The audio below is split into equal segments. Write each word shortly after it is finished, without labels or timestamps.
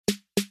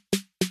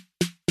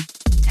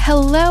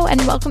Hello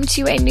and welcome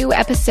to a new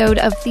episode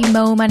of the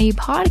Mo Money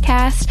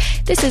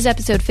Podcast. This is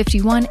episode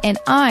 51 and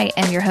I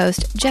am your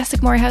host,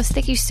 Jessica Morehouse.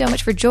 Thank you so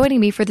much for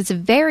joining me for this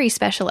very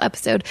special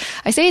episode.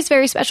 I say it's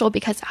very special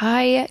because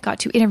I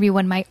got to interview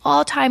one of my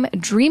all-time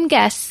dream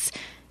guests,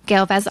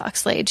 Gail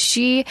Vaz-Oxlade.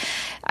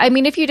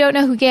 If you don't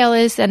know who Gail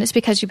is, then it's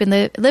because you've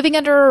been living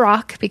under a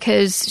rock,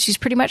 because she's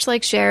pretty much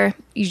like Cher.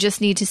 You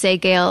just need to say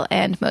Gail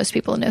and most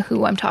people know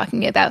who I'm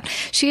talking about.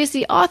 She is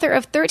the author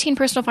of 13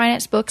 personal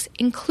finance books,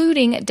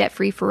 including Debt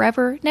Free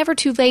Forever, Never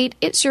Too Late,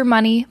 It's Your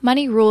Money,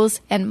 Money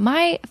Rules, and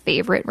my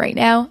favorite right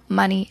now,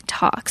 Money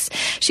Talks.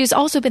 She has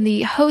also been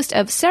the host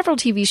of several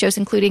TV shows,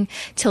 including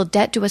Till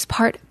Debt Do Us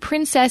Part,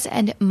 Princess,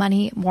 and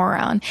Money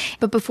Moron.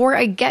 But before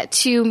I get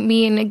to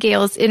me and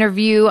Gail's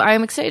interview,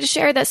 I'm excited to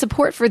share that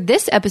support for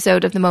this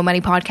episode of the Mo Money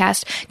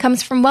Podcast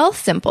comes from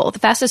Wealthsimple, the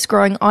fastest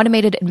growing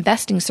automated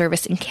investing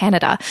service in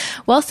Canada.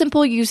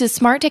 Wealthsimple uses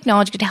smart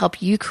technology to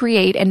help you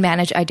create and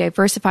manage a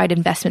diversified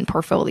investment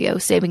portfolio,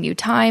 saving you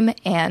time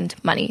and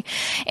money.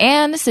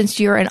 And since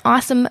you're an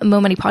awesome Mo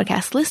Money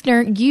Podcast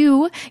listener,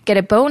 you get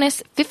a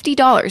bonus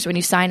 $50 when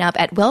you sign up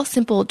at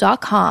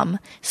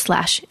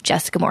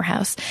wealthsimple.com/Jessica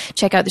Morehouse.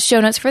 Check out the show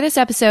notes for this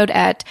episode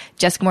at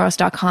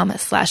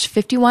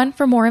jessicamorehouse.com/51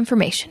 for more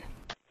information.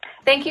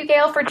 Thank you,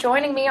 Gail, for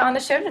joining me on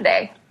the show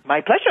today. My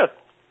pleasure.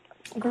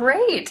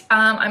 Great.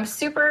 I'm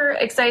super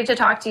excited to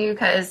talk to you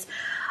because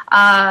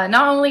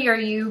not only are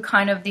you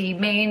kind of the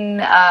main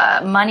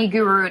money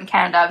guru in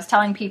Canada, I was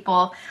telling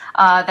people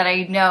that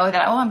I know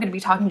that, I'm going to be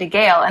talking to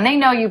Gail, and they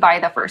know you by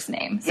the first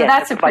name. So yes,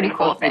 that's a pretty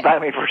cool thing. By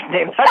my first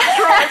name.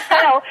 That's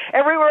true.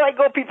 Everywhere I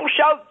go, people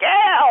shout,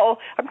 Gail!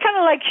 I'm kind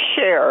of like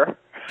Cher.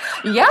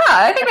 Yeah,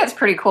 I think that's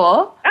pretty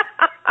cool.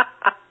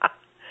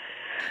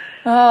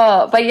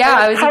 Oh, but yeah,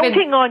 I was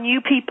counting on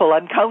you people.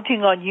 I'm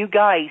counting on you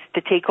guys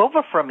to take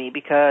over from me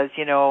because,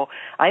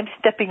 I'm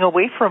stepping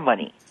away from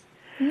money.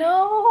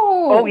 No.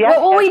 Oh, yes.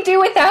 What will we do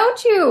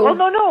without you? Well,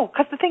 no.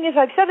 Because the thing is,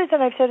 I've said it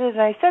and I've said it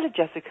and I've said it,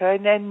 Jessica,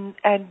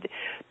 and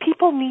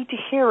people need to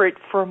hear it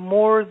for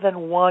more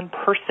than one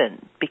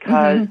person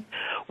because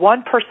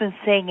one person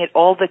saying it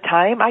all the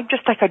time, I'm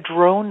just like a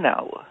drone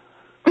now.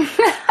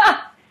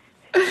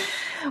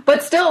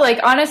 But still,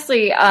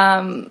 honestly,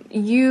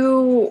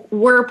 you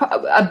were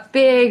a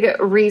big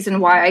reason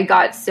why I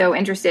got so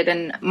interested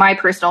in my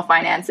personal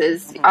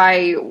finances.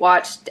 I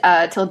watched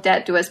Till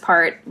Debt Do Us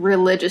Part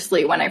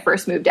religiously when I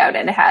first moved out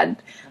and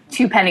had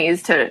I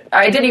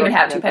didn't even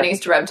have 2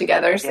 pennies to rub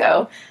together,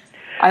 so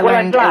I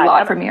learned a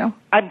lot from you.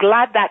 I'm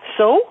glad that's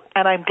so,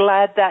 and I'm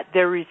glad that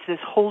there is this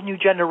whole new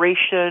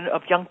generation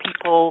of young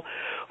people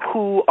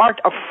who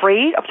aren't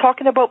afraid of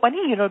talking about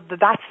money.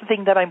 That's the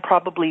thing that I'm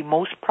probably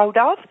most proud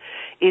of,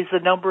 is the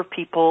number of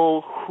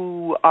people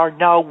who are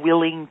now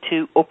willing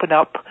to open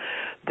up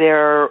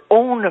their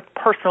own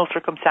personal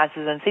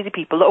circumstances and say to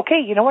people, okay,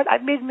 you know what,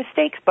 I've made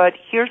mistakes, but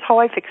here's how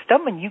I fixed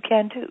them, and you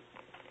can too.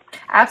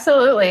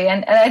 Absolutely.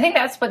 And I think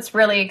that's what's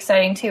really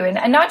exciting too.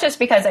 And not just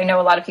because I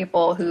know a lot of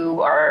people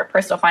who are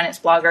personal finance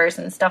bloggers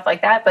and stuff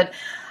like that, but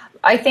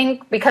I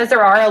think because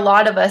there are a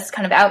lot of us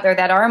kind of out there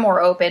that are more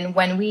open,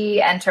 when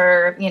we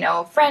enter,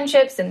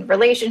 friendships and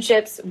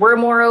relationships, we're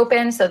more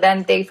open. So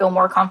then they feel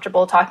more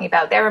comfortable talking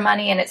about their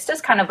money. And it's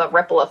just kind of a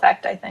ripple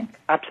effect, I think.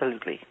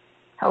 Absolutely.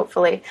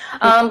 Hopefully.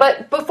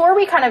 But before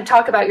we kind of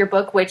talk about your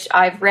book, which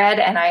I've read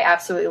and I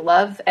absolutely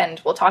love, and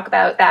we'll talk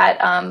about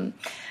that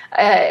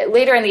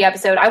later in the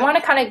episode, I want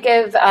to kind of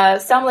give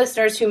some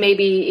listeners who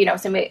maybe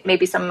some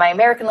of my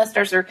American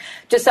listeners or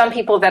just some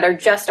people that are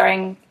just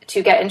starting to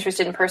get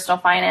interested in personal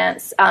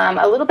finance,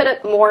 a little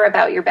bit more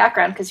about your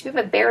background, because you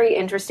have a very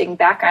interesting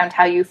background,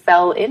 how you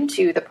fell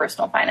into the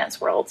personal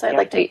finance world. So I'd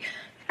like to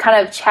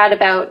kind of chat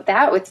about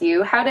that with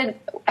you. How did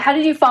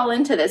you fall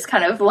into this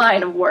kind of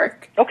line of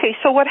work? Okay,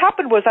 so what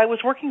happened was I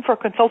was working for a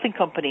consulting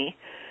company,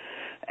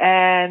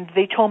 and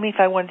they told me if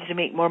I wanted to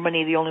make more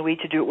money, the only way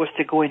to do it was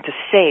to go into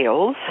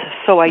sales.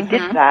 So I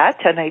did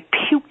that, and I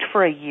puked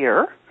for a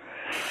year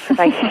because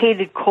I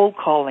hated cold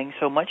calling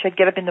so much. I'd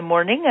get up in the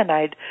morning, and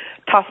I'd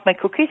toss my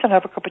cookies and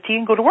have a cup of tea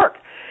and go to work.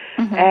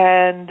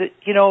 And,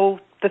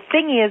 the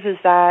thing is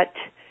that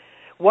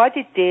what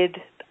it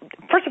did,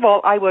 first of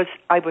all, I was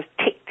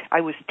ticked.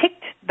 I was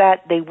ticked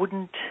that they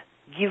wouldn't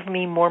give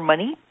me more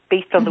money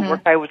based on the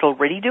work I was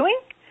already doing.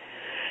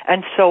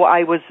 And so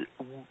I was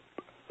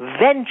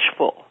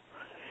vengeful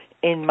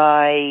in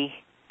my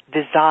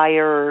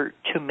desire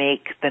to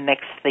make the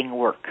next thing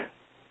work.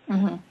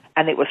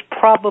 And it was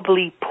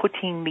probably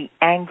putting the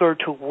anger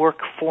to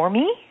work for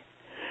me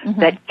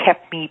that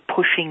kept me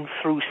pushing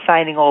through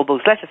signing all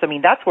those letters. I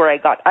mean, that's where I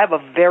have a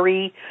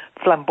very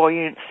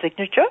flamboyant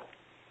signature.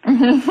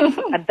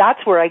 And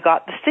that's where I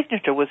got the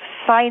signature, was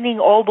signing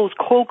all those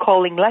cold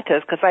calling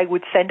letters, because I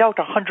would send out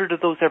 100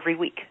 of those every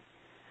week.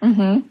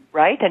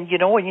 Right? And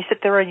when you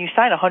sit there and you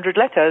sign 100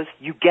 letters,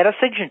 you get a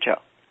signature.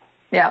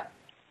 Yeah.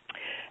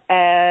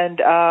 And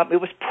it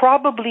was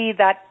probably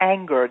that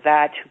anger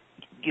that,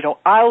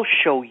 I'll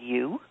show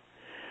you,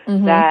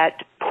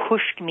 that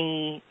pushed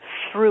me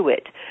through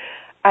it.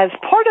 as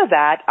part of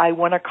that, I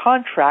won a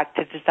contract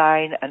to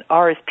design an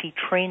RSP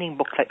training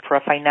booklet for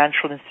a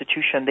financial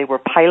institution. They were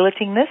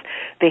piloting this.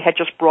 They had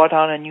just brought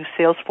on a new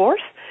sales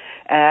force,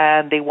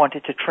 and they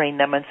wanted to train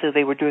them, and so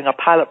they were doing a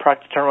pilot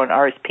project around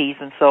RSPs,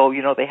 and so,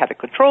 they had a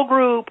control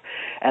group,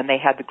 and they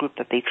had the group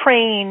that they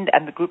trained,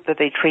 and the group that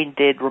they trained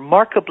did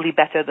remarkably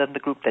better than the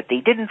group that they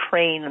didn't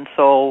train, and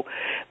so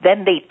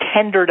then they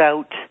tendered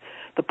out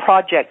the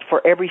project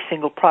for every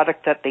single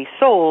product that they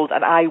sold,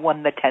 and I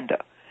won the tender.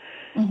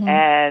 Mm-hmm.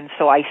 And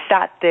so I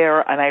sat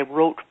there and I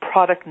wrote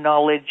product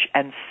knowledge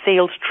and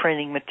sales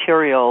training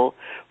material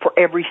for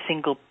every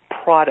single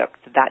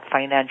product that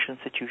financial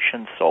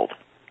institution sold.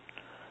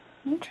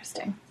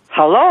 Interesting.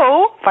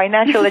 Hello,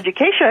 financial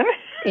education.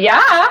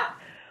 Yeah.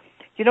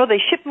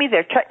 They ship me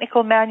their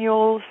technical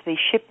manuals, they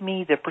ship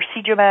me their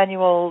procedure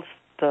manuals,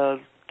 the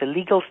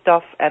legal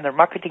stuff, and their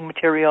marketing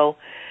material.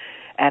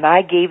 And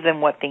I gave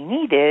them what they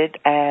needed,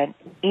 and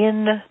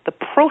in the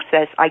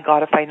process, I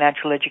got a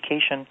financial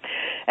education.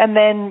 And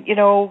then,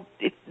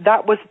 it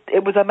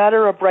was a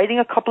matter of writing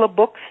a couple of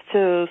books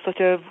to sort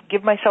of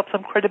give myself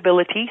some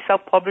credibility,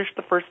 self-published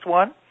the first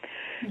one,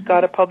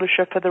 got a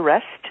publisher for the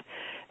rest,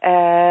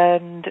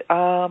 and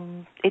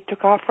it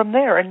took off from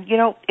there. And,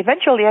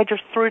 eventually I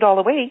just threw it all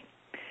away,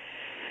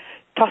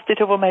 tossed it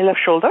over my left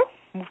shoulder,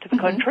 moved to the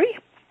country,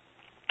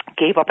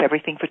 gave up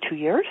everything for 2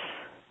 years.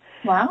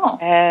 Wow.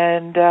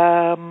 And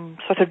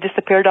sort of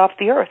disappeared off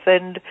the earth.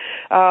 And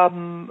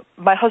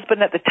my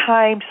husband at the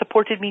time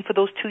supported me for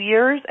those 2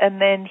 years,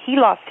 and then he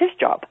lost his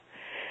job.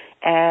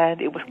 And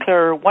it was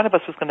clear one of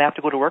us was going to have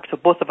to go to work, so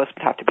both of us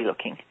would have to be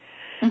looking.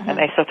 Mm-hmm. And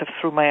I sort of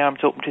threw my arms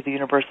open to the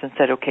universe and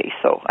said, okay,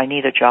 so I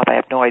need a job. I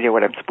have no idea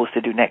what I'm supposed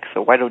to do next,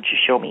 so why don't you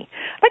show me?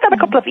 I got a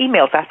couple of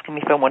emails asking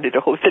me if I wanted to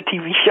host a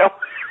TV show.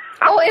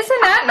 Oh,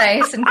 isn't that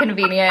nice and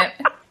convenient?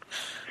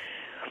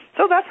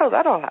 So that's how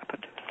that all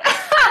happened.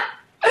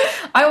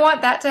 I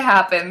want that to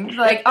happen.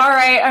 Like, all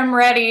right, I'm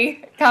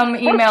ready. Come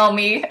email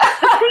me.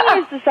 The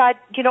thing is that,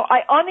 I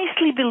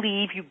honestly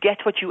believe you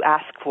get what you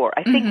ask for.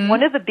 I think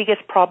one of the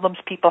biggest problems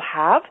people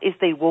have is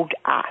they won't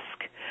ask.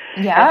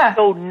 Yeah. And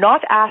so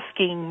not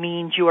asking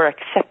means you are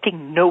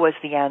accepting no as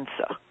the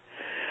answer.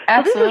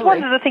 Absolutely. So this is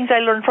one of the things I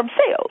learned from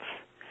sales.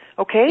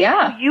 Okay?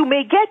 Yeah. You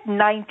may get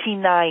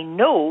 99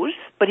 no's,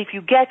 but if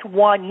you get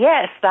one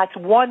yes, that's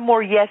one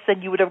more yes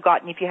than you would have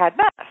gotten if you hadn't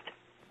asked.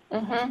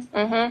 Mm-hmm,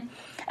 mm-hmm.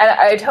 And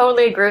I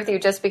totally agree with you,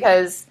 just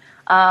because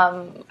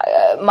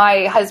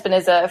my husband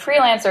is a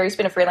freelancer. He's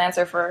been a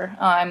freelancer for,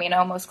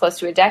 almost close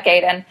to a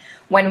decade. And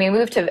when we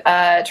moved to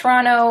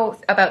Toronto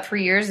about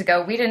 3 years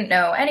ago, we didn't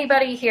know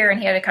anybody here, and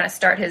he had to kind of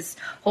start his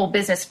whole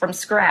business from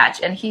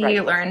scratch. And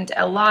he learned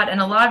a lot, and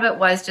a lot of it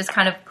was just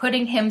kind of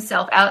putting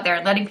himself out there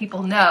and letting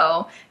people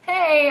know,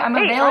 hey, I'm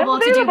available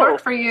to do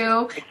work for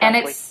you.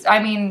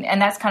 Exactly. And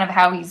and that's kind of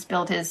how he's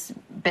built his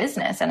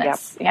business. And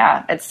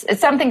it's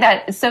something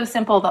that is so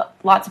simple that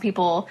lots of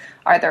people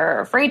are either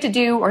afraid to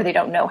do or they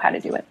don't know how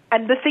to do it.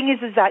 And the thing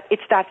is that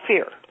it's that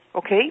fear.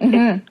 Okay?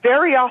 Mm-hmm.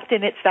 Very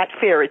often it's that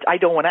fear. I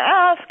don't want to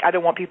ask. I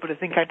don't want people to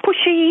think I'm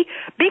pushy.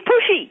 Be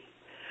pushy.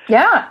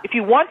 Yeah. If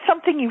you want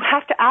something, you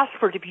have to ask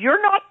for it. If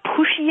you're not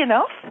pushy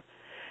enough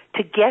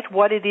to get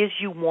what it is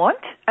you want,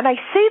 and I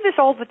say this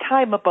all the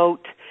time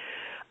about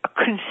a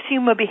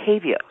consumer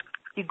behavior.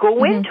 You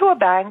go into a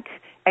bank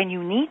and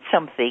you need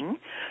something,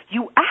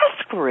 you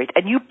ask for it,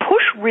 and you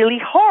push really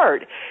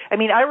hard.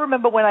 I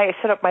remember when I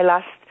set up my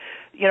last,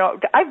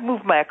 I've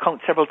moved my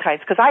account several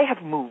times because I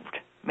have moved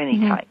many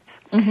times.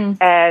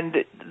 Mm-hmm.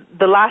 And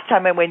the last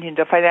time I went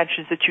into a financial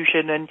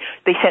institution and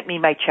they sent me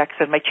my checks,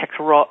 and my checks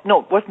were all,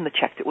 no, it wasn't the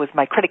check, it was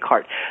my credit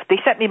card. They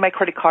sent me my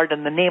credit card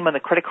and the name on the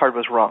credit card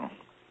was wrong.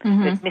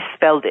 Mm-hmm. It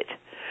misspelled it.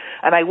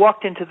 And I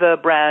walked into the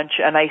branch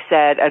and I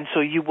said, and so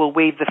you will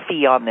waive the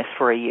fee on this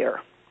for a year.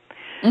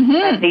 Mm-hmm.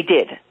 And they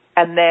did.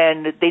 And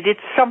then they did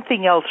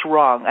something else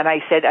wrong. And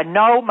I said, and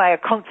now my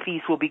account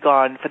fees will be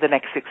gone for the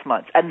next 6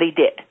 months. And they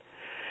did.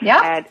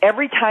 Yeah. And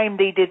every time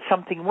they did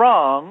something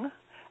wrong,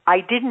 I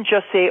didn't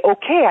just say,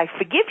 okay, I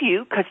forgive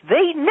you, because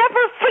they never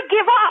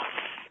forgive us.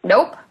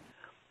 Nope.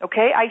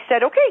 Okay, I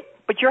said, okay,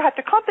 but you have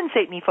to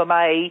compensate me for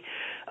my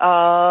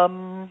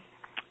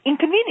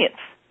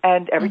inconvenience.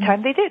 And every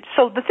time they did.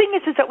 So the thing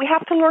is that we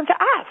have to learn to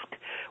ask.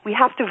 We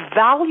have to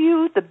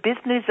value the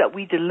business that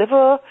we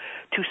deliver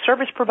to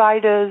service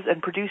providers and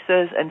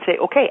producers and say,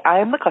 okay, I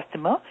am the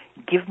customer.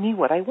 Give me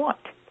what I want.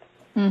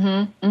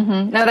 Mm-hmm.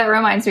 Mm-hmm. No, that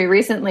reminds me.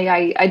 Recently,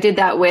 I did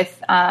that with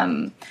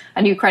a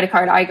new credit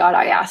card I got.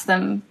 I asked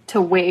them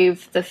to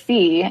waive the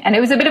fee, and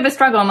it was a bit of a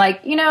struggle. I'm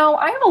like,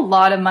 I have a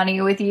lot of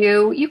money with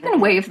you. You can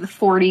waive the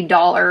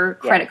 $40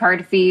 credit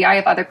card fee. I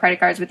have other credit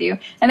cards with you,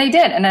 and they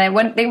did. And then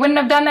they wouldn't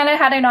have done that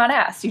had I not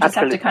asked. You just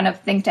have to kind of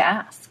think to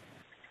ask.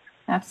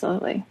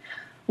 Absolutely.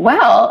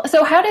 Well,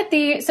 so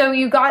so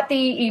you got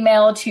the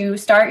email to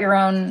start your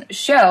own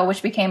show,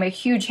 which became a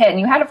huge hit, and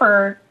you had it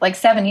for like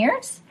 7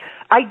 years?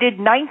 I did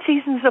 9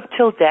 seasons of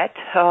Till Debt,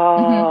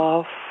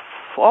 almost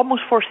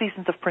 4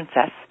 seasons of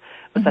Princess,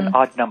 was an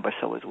odd number,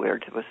 so it was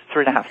weird. It was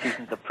 3.5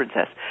 seasons of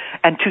Princess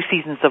and 2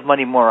 seasons of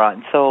Money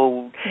Moron.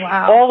 So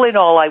all in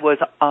all, I was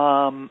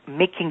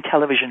making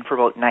television for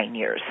about 9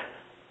 years.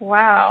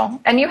 Wow.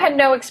 And you had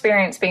no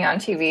experience being on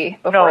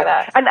TV before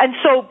that? And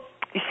so,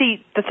 you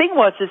see, the thing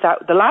was is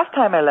that the last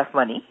time I left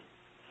money,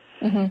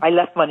 I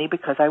left money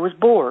because I was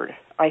bored.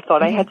 I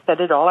thought I had said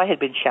it all. I had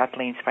been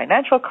Chatelaine's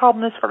financial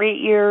columnist for 8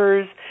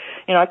 years.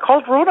 You know, I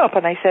called Rhoda up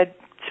and I said,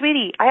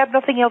 sweetie, I have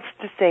nothing else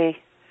to say.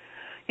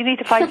 You need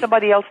to find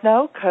somebody else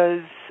now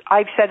because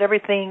I've said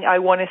everything I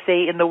want to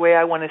say in the way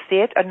I want to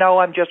say it, and now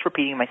I'm just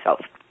repeating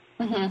myself.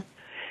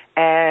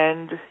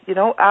 And, you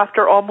know,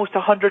 after almost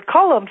 100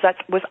 columns, that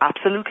was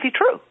absolutely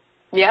true.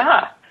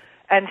 Yeah.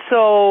 And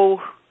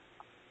so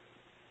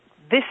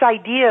this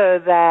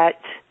idea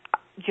that,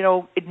 you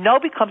know, it now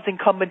becomes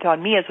incumbent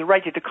on me as a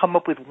writer to come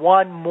up with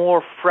one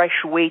more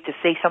fresh way to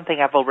say something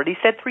I've already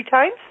said 3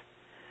 times.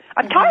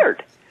 I'm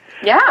tired.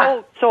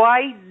 Yeah. So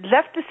I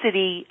left the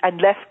city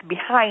and left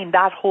behind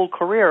that whole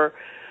career.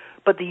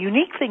 But the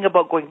unique thing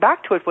about going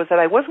back to it was that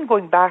I wasn't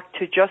going back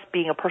to just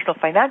being a personal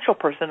financial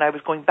person. I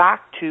was going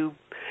back to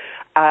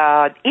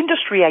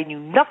industry I knew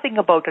nothing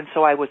about, and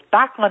so I was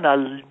back on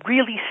a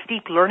really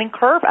steep learning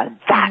curve, and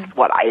that's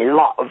what I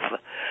love.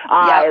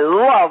 I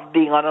love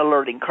being on a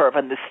learning curve,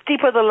 and the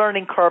steeper the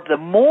learning curve, the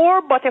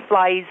more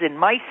butterflies in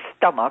my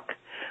stomach,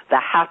 the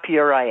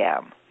happier I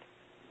am.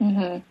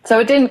 So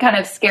it didn't kind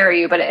of scare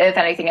you, but if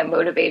anything, it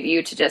motivated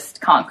you to just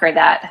conquer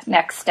that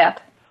next step.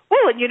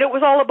 Well, and, you know, it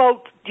was all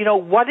about, you know,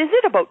 what is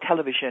it about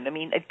television? I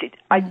mean,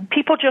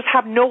 people just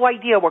have no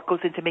idea what goes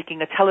into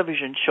making a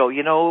television show,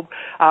 you know.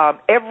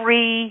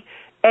 Every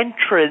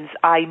entrance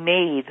I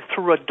made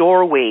through a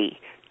doorway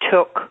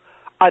took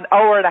an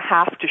hour and a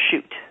half to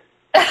shoot.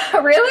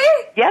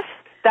 Really? Yes,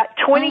 that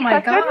 20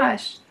 seconds. Oh, my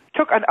gosh.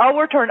 Took an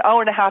hour to an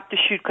hour and a half to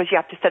shoot because you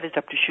have to set it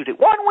up to shoot it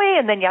one way,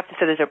 and then you have to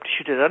set it up to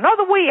shoot it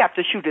another way. You have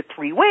to shoot it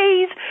 3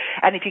 ways,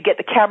 and if you get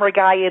the camera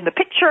guy in the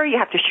picture, you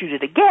have to shoot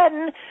it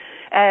again.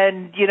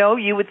 And, you know,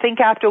 you would think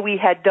after we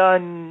had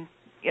done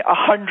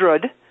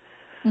 100,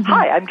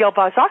 hi, I'm Gail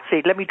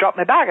Vaz-Oxlade, let me drop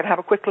my bag and have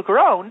a quick look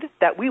around,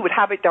 that we would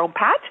have it down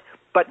pat,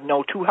 but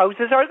no 2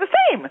 houses are the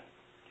same.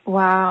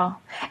 Wow.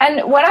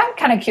 And what I'm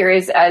kind of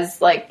curious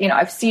as, like, you know,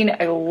 I've seen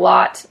a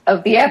lot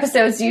of the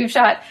episodes you've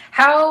shot.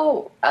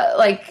 How,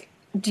 how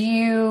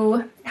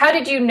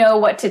did you know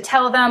what to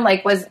tell them?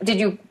 Like, did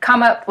you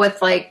come up with,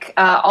 like,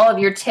 all of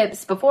your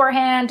tips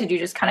beforehand? Did you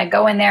just kind of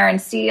go in there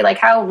and see, like,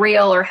 how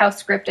real or how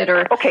scripted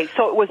or Okay,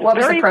 so it was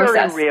very,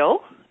 very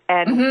real,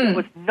 and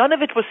none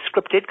of it was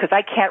scripted because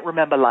I can't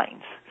remember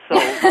lines. So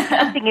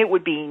I think it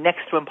would be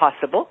next to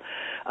impossible.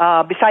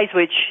 Besides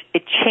which,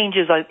 it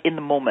changes in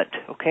the moment,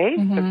 okay?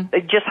 You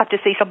just have to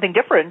say something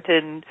different,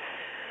 and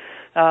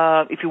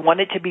if you want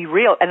it to be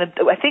real. And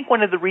I think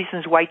one of the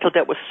reasons why Till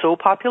Death was so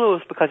popular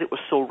was because it was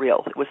so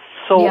real. It was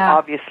so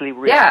obviously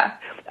real. Yeah.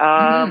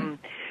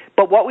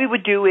 But what we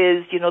would do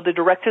is, you know, the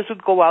directors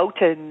would go out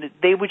and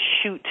they would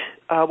shoot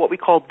what we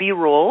call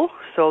B-roll.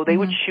 So they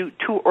would shoot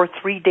 2 or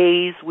 3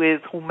 days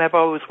with whomever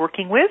I was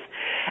working with,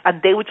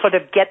 and they would sort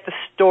of get the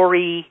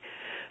story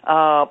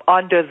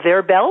under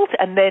their belt,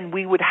 and then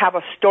we would have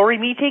a story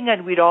meeting,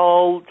 and we'd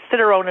all sit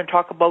around and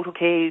talk about,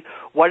 okay,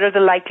 what are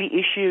the likely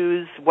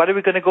issues? What are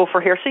we going to go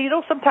for here? So, you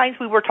know, sometimes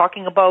we were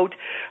talking about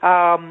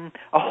a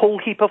whole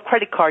heap of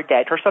credit card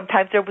debt, or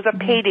sometimes there was a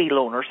payday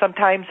loan, or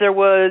sometimes there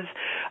was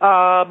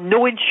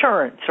no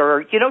insurance,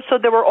 or, you know, so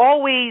there were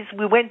always,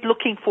 we went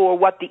looking for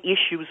what the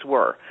issues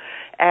were.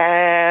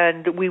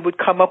 And we would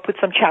come up with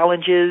some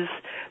challenges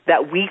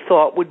that we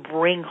thought would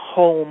bring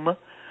home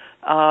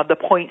the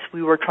points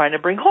we were trying to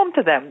bring home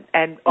to them.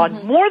 And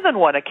on more than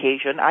one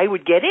occasion, I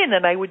would get in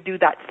and I would do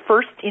that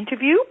first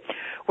interview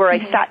where I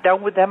sat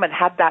down with them and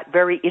had that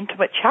very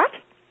intimate chat.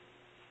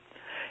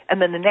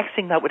 And then the next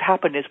thing that would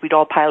happen is we'd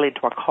all pile into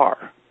our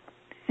car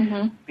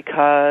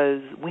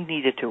because we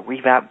needed to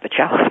revamp the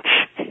challenge.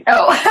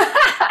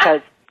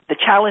 Because the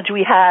challenge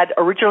we had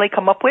originally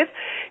come up with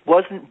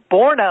wasn't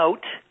borne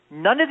out.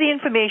 None of the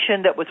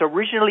information that was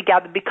originally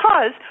gathered,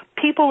 because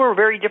people were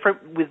very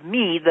different with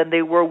me than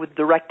they were with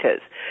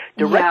directors.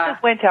 Directors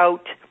went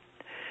out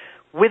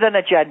with an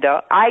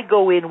agenda. I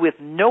go in with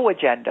no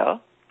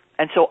agenda.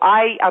 And so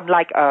I am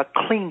like a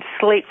clean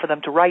slate for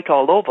them to write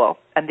all over,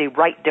 and they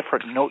write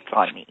different notes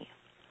on me.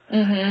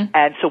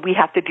 And so we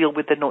have to deal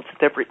with the notes that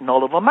they've written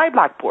all over my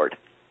blackboard.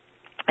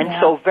 And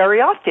so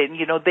very often,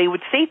 you know, they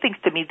would say things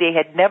to me they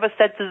had never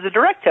said to the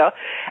director,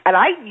 and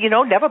I, you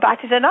know, never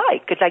batted an eye,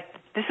 because, like,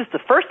 this is the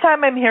first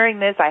time I'm hearing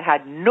this. I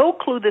had no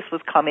clue this was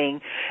coming,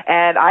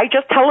 and I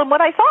just tell them what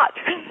I thought.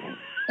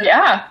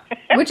 Yeah,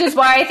 which is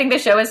why I think the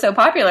show is so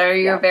popular.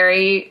 You're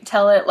very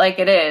tell it like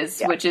it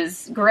is, which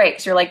is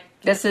great. So you're like,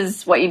 this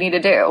is what you need to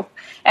do.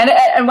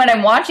 And when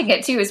I'm watching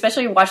it, too,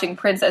 especially watching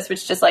Princess,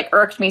 which just, like,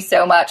 irked me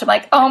so much. I'm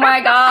like, oh,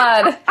 my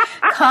God,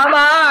 come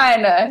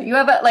on. You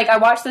have I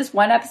watched this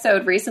one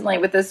episode recently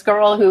with this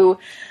girl who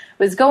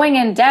was going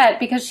in debt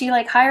because she,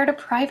 like, hired a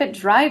private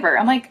driver.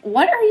 I'm like,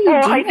 what are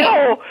you doing? I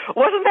know.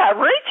 Wasn't that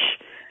rich?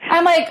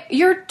 I'm like,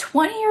 you're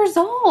 20 years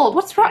old.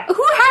 What's wrong?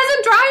 Who has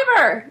a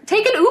driver?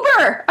 Take an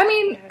Uber. I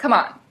mean, come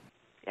on.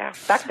 Yeah,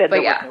 back then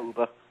there was no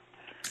Uber.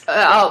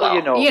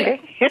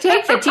 Okay.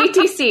 Take the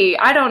TTC.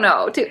 I don't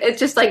know. It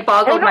just like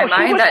boggled my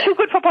mind. She was too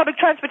good for public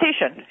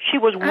transportation. She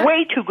was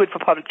way too good for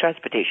public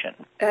transportation.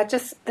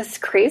 That's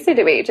crazy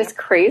to me. Just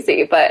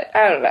crazy, but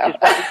I don't know.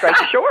 Just wanted right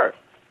to shore.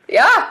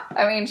 Yeah,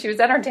 I mean, she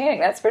was entertaining,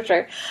 that's for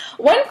sure.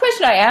 One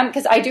question I am,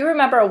 because I do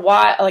remember a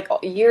while, like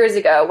years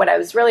ago, when I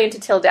was really into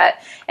Tildette,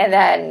 and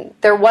then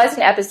there was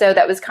an episode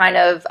that was kind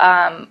of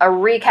a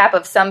recap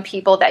of some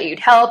people that you'd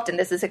helped, and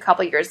this is a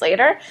couple years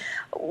later.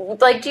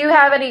 Like, do you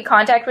have any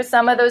contact with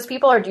some of those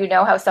people, or do you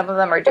know how some of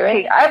them are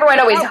doing? Okay. Everyone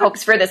always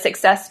hopes for the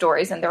success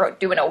stories, and they're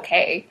doing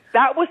okay.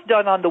 That was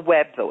done on the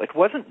web, though. It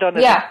wasn't done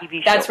as a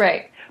TV show. That's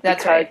right.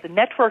 Because the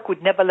network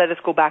would never let us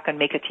go back and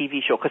make a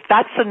TV show, because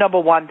that's the number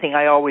one thing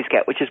I always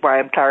get, which is why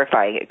I'm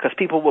clarifying it, because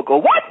people will go,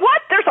 what?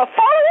 There's a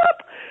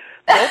follow-up?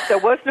 Nope, there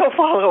was no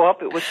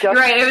follow-up. It was just...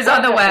 Right, it was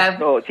on the web.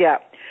 Episodes, yeah.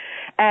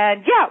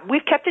 And, we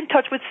kept in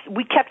touch with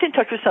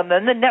some,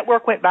 then the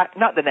network went back,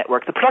 not the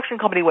network, the production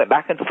company went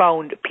back and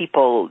found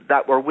people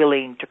that were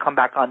willing to come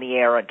back on the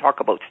air and talk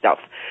about stuff.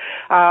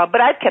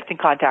 But I've kept in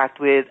contact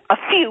with a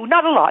few,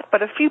 not a lot,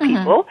 but a few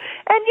people,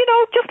 and,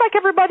 just like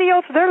everybody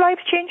else, their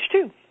lives changed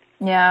too.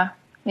 Yeah.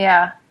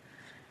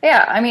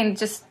 I mean,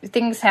 just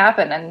things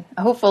happen, and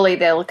hopefully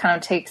they'll kind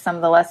of take some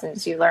of the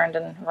lessons you learned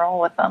and roll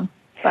with them.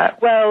 But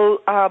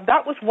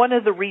that was one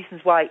of the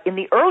reasons why in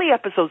the early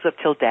episodes of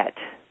Tildette,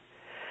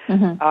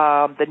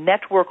 the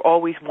network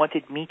always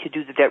wanted me to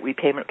do the debt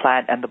repayment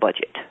plan and the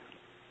budget.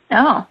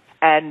 Oh.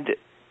 And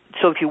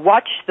so if you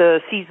watch the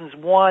seasons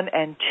 1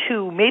 and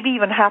 2, maybe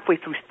even halfway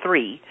through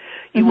 3,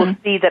 you will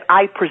see that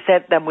I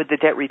present them with the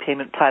debt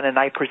repayment plan and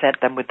I present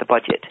them with the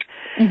budget.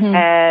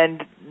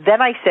 And then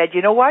I said,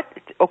 you know what?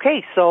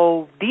 Okay,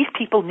 so these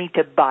people need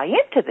to buy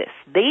into this.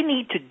 They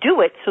need to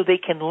do it so they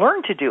can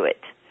learn to do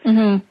it.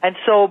 And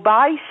so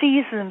by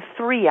season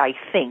 3, I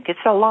think, it's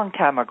a long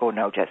time ago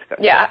now, Jessica.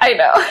 Yeah, I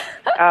know.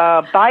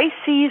 By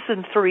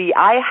season 3,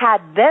 I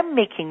had them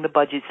making the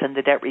budgets and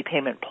the debt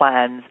repayment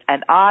plans,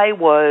 and I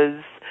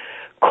was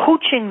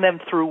coaching them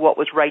through what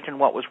was right and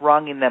what was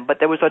wrong in them. But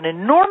there was an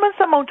enormous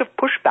amount of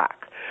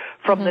pushback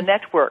from the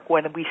network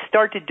when we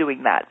started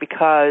doing that,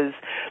 because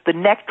the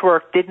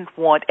network didn't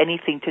want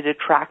anything to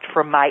detract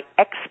from my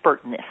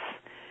expertness.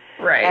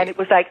 Right. And it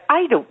was like,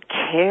 I don't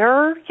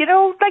care,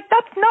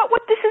 that's not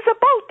what this is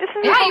about. This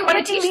is you want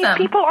to teach these them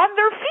people on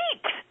their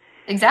feet.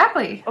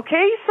 Exactly.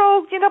 Okay,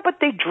 so, but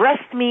they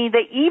dressed me.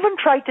 They even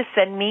tried to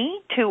send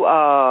me to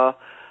a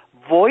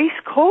voice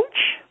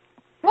coach.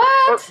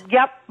 What?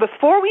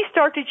 Before we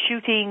started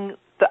shooting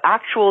the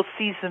actual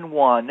season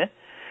 1,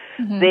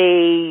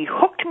 they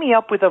hooked me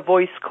up with a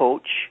voice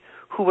coach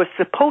who was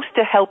supposed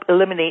to help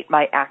eliminate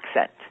my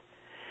accent.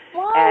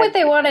 Why would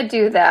they want to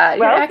do that?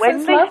 Your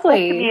accent's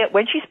lovely.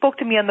 When she spoke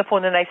to me on the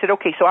phone, and I said,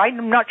 okay, so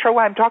I'm not sure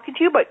why I'm talking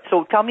to you, but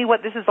so tell me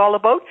what this is all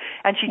about.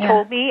 And she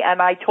told me,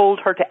 and I told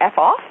her to F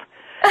off.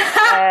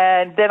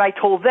 And then I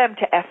told them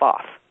to F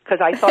off, because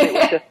I thought it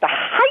was just the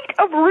height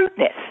of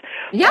rudeness.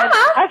 Yeah. And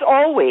as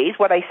always,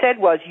 what I said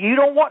was, you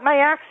don't want my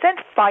accent?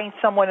 Find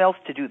someone else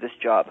to do this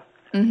job.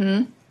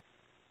 And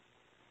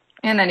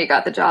then you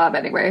got the job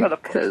anyway. Well,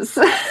 of course.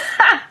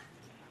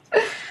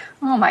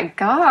 Oh, my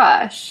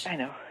gosh. I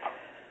know.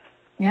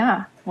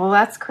 Yeah. Well,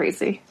 that's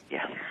crazy.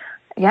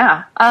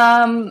 Yeah.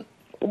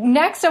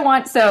 Next,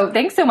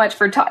 thanks so much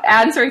for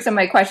answering some of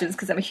my questions,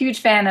 because I'm a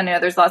huge fan. I know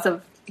there's lots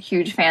of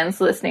huge fans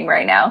listening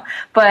right now.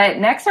 But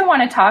next, I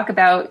want to talk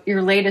about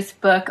your latest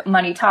book,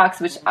 Money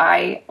Talks, which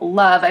I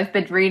love. I've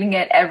been reading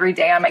it every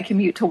day on my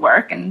commute to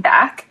work and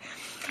back.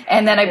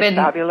 And then it's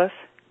fabulous.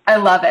 I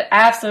love it.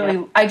 Absolutely.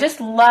 Yeah. I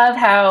just love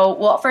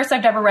how, first,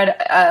 I've never read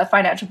a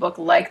financial book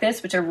like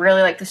this, which I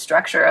really like the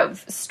structure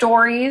of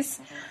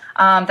stories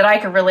that I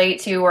can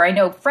relate to, or I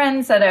know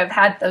friends that have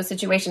had those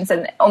situations,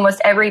 and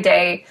almost every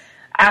day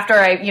after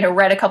I,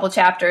 read a couple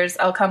chapters,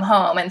 I'll come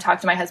home and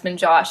talk to my husband,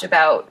 Josh,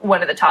 about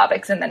one of the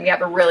topics, and then we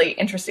have a really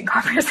interesting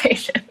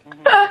conversation.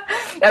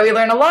 That we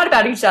learn a lot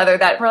about each other,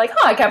 that we're like,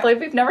 I can't believe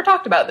we've never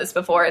talked about this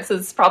before. This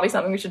is probably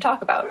something we should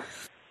talk about.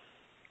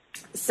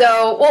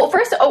 So,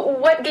 first,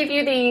 what gave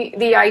you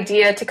the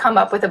idea to come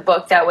up with a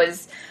book that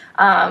was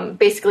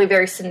basically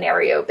very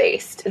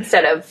scenario-based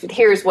instead of,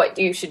 here's what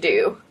you should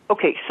do?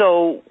 Okay,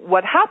 so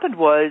what happened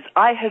was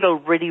I had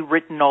already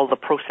written all the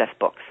process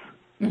books.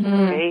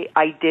 Okay,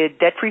 I did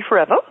Debt Free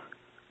Forever.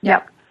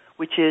 Yep.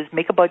 Which is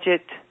make a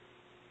budget,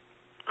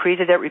 create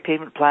a debt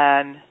repayment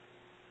plan,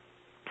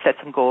 set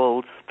some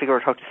goals, figure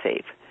out how to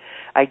save.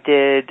 I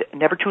did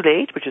Never Too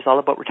Late, which is all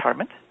about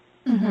retirement.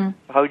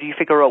 How do you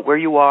figure out where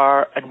you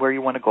are and where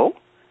you want to go,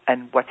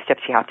 and what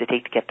steps you have to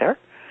take to get there.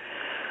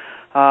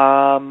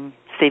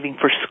 Saving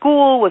for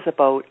School was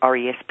about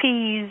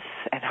RESPs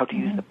and how to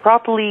use them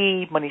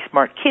properly. Money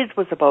Smart Kids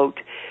was about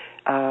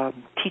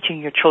teaching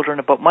your children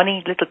about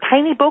money. Little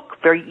tiny book,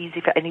 very easy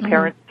for any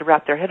parents to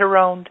wrap their head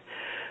around.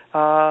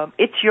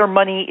 It's Your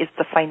Money is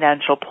the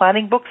financial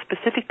planning book,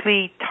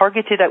 specifically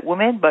targeted at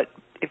women, but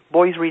if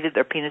boys read it,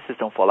 their penises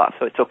don't fall off,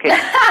 so it's okay.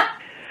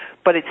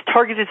 but it's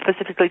targeted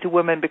specifically to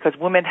women because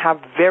women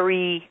have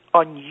very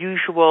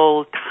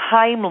unusual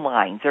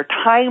timelines. Their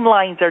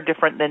timelines are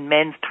different than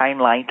men's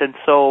timelines, and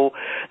so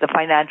the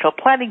financial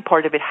planning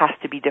part of it has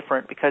to be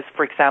different because,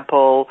 for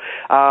example,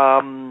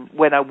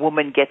 when a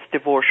woman gets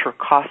divorced, her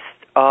cost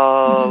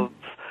of,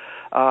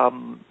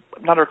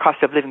 not her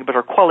cost of living, but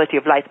her quality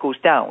of life goes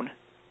down.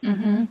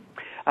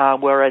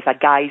 Whereas a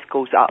guy's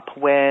goes up.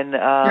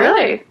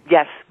 Really?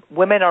 Yes.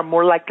 Women are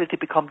more likely to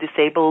become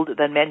disabled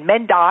than men.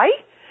 Men die,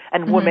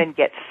 and women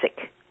get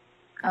sick.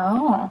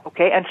 Oh.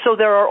 Okay, and so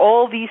there are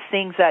all these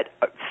things that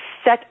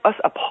set us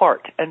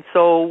apart, and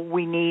so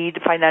we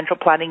need financial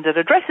planning that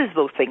addresses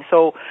those things.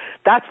 So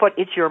that's what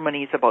It's Your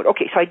Money is about.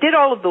 Okay, so I did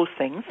all of those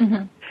things,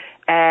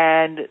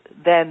 and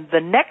then the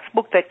next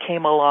book that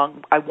came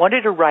along, I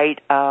wanted to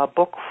write a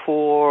book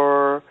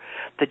for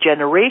the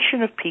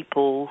generation of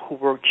people who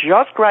were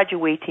just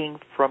graduating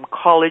from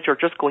college or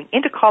just going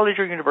into college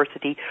or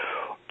university,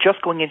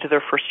 just going into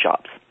their first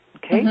jobs.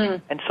 Okay?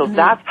 And so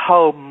that's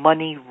how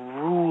Money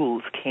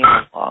Rules came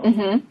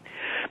along.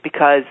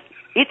 Because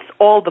it's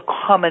all the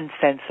common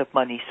sense of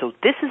money. So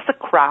this is the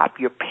crap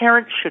your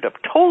parents should have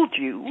told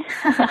you.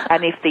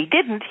 And if they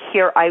didn't,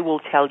 here I will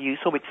tell you.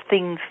 So it's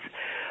things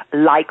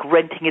like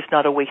renting is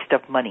not a waste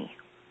of money.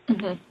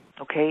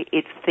 Okay?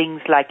 It's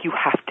things like you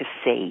have to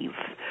save.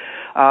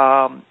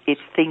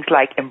 It's things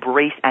like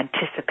embrace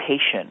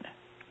anticipation.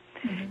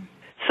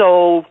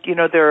 So, you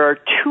know, there are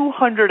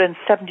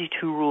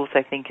 272 rules,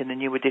 I think, in the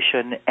new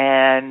edition,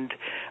 and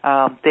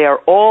they are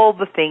all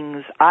the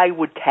things I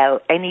would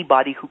tell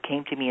anybody who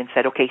came to me and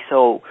said, okay,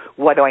 so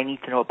what do I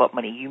need to know about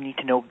money? You need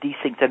to know these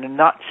things. And they're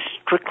not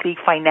strictly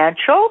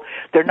financial.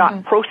 They're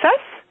not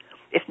process.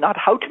 It's not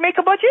how to make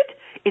a budget.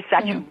 It's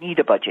that you need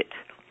a budget.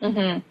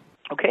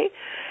 Okay?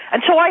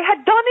 And so I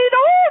had done it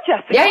all,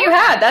 Jessica. Yeah, you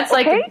had. That's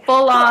like a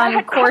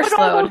full-on course load.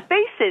 All those load.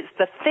 bases.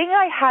 The thing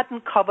I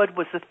hadn't covered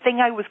was the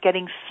thing I was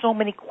getting so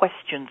many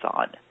questions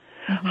on.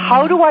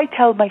 How do I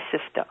tell my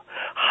sister?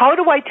 How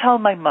do I tell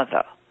my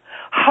mother?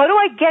 How do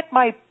I get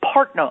my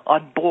partner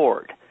on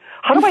board?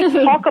 How do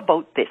I talk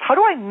about this? How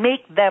do I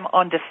make them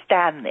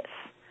understand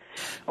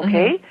this?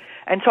 Okay?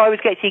 And so I was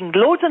getting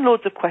loads and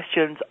loads of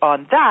questions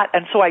on that,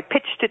 and so I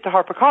pitched it to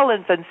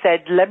HarperCollins and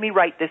said, let me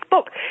write this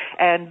book.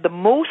 And the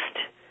most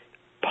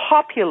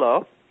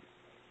popular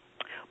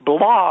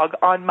blog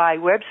on my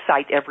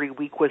website every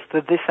week was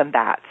the This and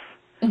That's,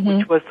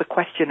 which was the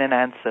question and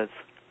answers.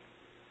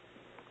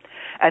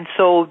 And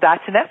so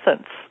that's in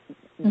essence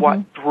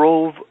what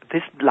drove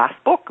this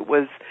last book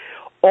was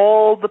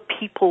all the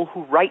people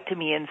who write to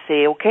me and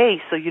say,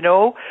 okay, so, you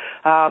know,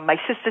 my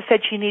sister said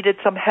she needed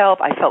some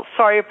help. I felt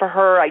sorry for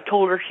her. I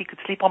told her she could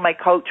sleep on my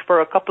couch for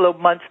a couple of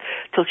months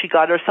till she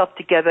got herself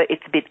together.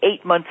 It's been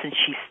 8 months and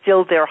she's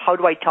still there. How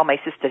do I tell my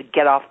sister to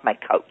get off my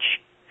couch?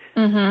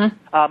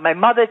 My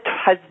mother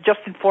has just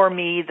informed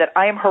me that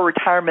I am her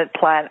retirement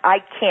plan. I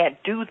can't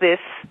do this.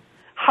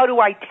 How do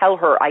I tell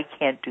her I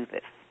can't do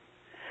this?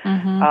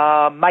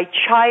 My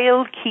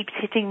child keeps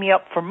hitting me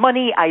up for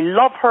money. I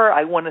love her.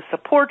 I want to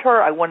support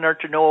her. I want her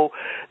to know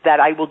that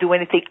I will do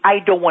anything. I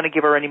don't want to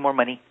give her any more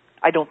money.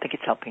 I don't think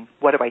it's helping.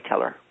 What do I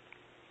tell her?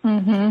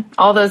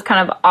 All those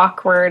kind of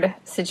awkward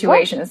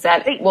situations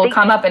that will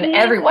come up in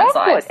everyone's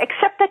lives.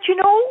 Except that, you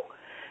know,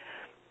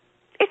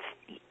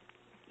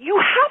 you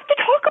have to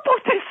talk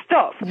about this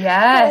stuff.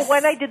 Yes. So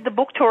when I did the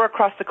book tour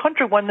across the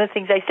country, one of the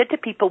things I said to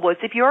people was,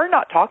 if you're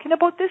not talking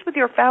about this with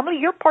your family,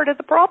 you're part of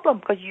the problem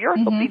because you're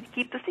supposed to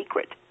keep the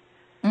secret.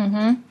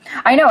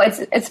 I know.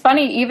 It's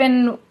funny,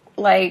 even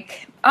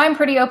like I'm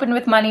pretty open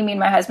with money. Me and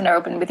my husband are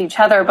open with each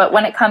other. But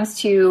when it comes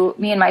to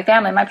me and my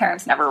family, my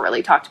parents never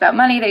really talked about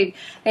money.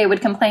 They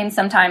would complain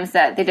sometimes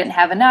that they didn't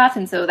have enough.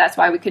 And so that's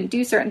why we couldn't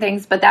do certain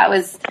things. But that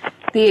was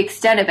the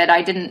extent of it.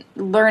 I didn't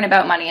learn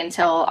about money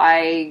until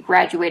I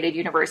graduated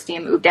university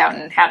and moved out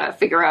and had to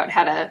figure out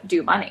how to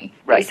do money,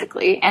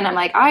 basically. And I'm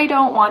like, I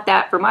don't want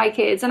that for my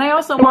kids. And I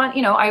also want,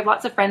 you know, I have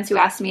lots of friends who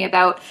ask me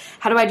about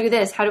how do I do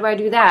this? How do I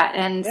do that?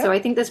 And so I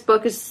think this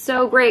book is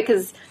so great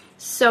because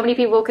so many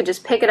people could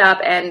just pick it up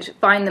and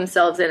find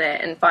themselves in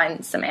it and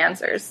find some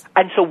answers.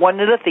 And so one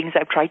of the things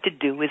I've tried to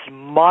do is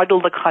model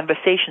the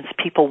conversations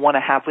people want to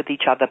have with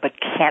each other but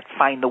can't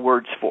find the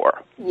words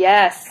for.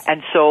 Yes.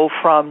 And so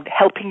from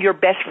helping your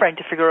best friend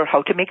to figure out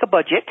how to make a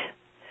budget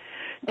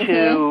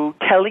to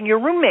telling your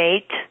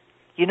roommate,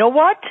 you know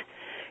what?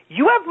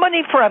 You have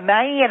money for a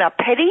mani and a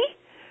pedi.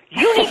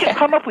 You need to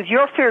come up with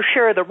your fair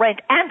share of the rent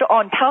and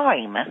on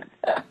time.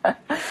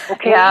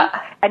 Okay?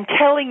 Yeah. And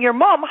telling your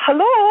mom,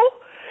 hello,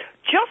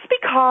 just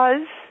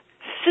because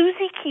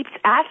Susie keeps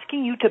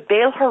asking you to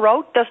bail her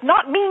out does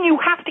not mean you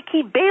have to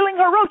keep bailing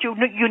her out. You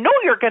know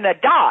you're going to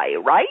die,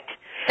 right?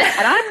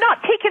 And I'm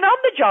not taking on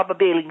the job of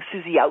bailing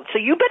Susie out, so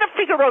you better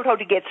figure out how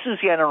to get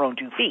Susie on her own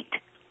 2 feet.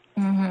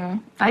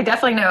 I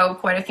definitely know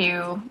quite a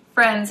few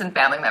friends and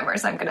family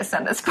members I'm going to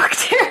send this book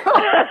to.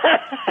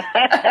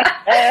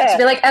 To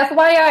be like,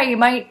 FYI, you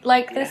might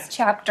like this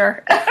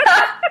chapter. In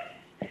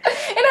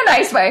a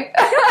nice way.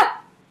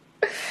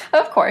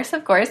 Of course.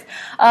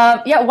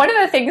 Yeah, one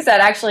of the things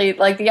that actually,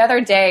 like the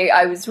other day,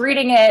 I was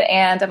reading it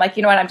and I'm like,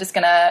 you know what,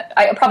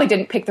 I probably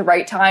didn't pick the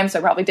right time, so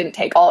I probably didn't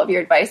take all of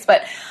your advice,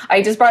 but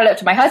I just brought it up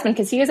to my husband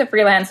because he is a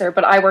freelancer,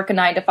 but I work a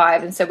 9 to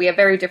 5, and so we have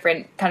very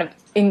different kind of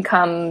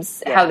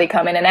incomes, how they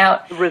come in and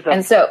out.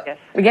 And so,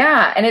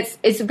 yeah, and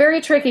it's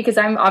very tricky because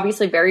I'm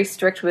obviously very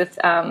strict with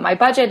my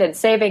budget and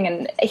saving,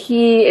 and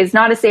he is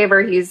not a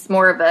saver. He's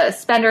more of a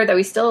spender, though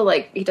he still,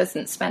 he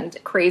doesn't spend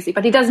crazy,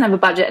 but he doesn't have a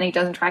budget and he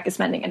doesn't track his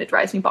spending, and it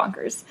drives me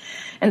bonkers.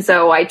 And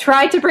so I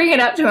tried to bring it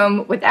up to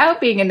him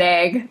without being a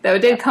nag, though it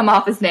did come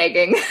off as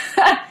nagging,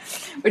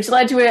 which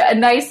led to a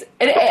nice,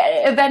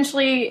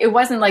 eventually, it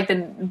wasn't like the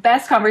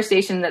best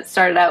conversation that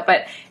started out,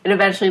 but it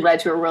eventually led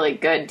to a really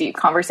good, deep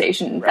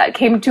conversation that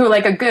came to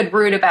a good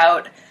root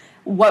about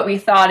what we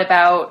thought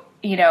about,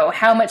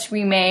 how much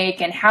we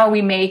make and how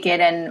we make it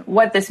and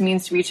what this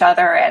means to each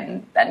other.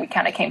 And then we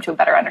kind of came to a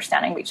better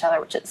understanding of each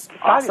other, which is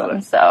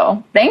awesome.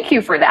 So thank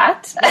you for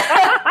that.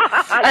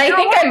 I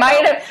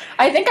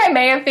think I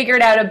may have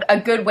figured out a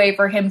good way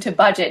for him to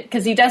budget,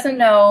 because he doesn't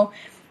know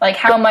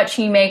how much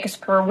he makes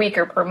per week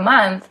or per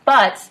month.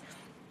 But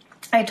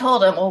I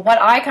told him, well,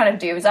 what I kind of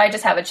do is I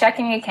just have a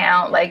checking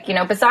account,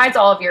 besides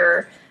all of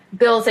your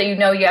bills that you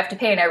have to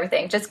pay and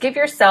everything, just give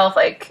yourself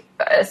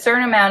a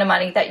certain amount of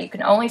money that you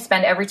can only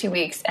spend every 2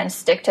 weeks and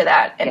stick to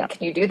that. And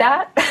can you do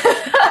that?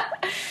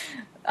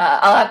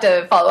 I'll have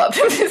to follow up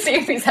to see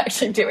if he's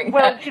actually doing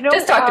that.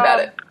 Just talked about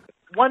it.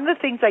 One of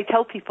the things I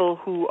tell people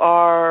who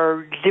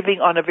are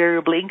living on a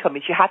variable income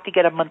is you have to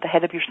get a month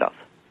ahead of yourself.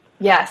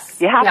 Yes.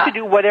 You have to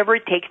do whatever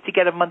it takes to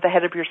get a month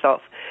ahead of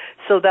yourself,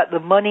 so that the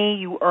money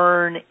you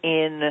earn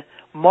in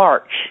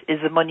March is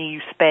the money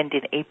you spend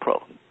in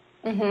April.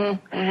 Mm-hmm,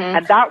 mm-hmm.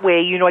 And that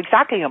way you know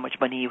exactly how much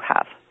money you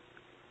have.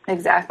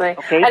 Exactly.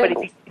 Okay, but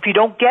if you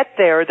don't get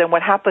there, then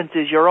what happens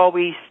is you're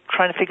always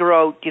trying to figure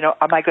out,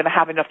 am I going to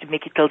have enough to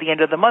make it till the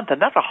end of the month?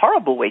 And that's a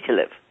horrible way to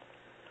live.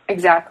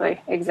 Exactly.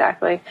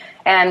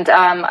 And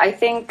I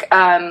think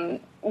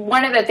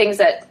one of the things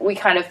that we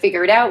kind of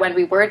figured out when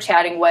we were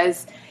chatting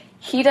was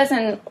he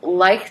doesn't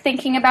like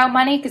thinking about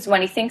money, because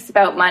when he thinks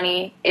about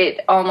money,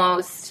 it's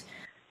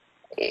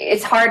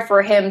hard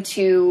for him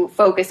to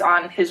focus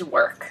on his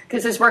work,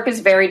 because his work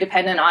is very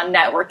dependent on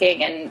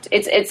networking, and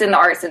it's in the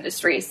arts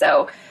industry.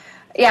 So,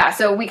 yeah,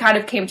 so we kind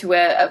of came to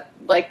I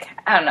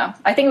don't know.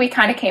 I think we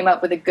kind of came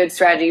up with a good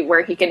strategy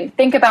where he can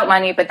think about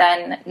money, but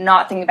then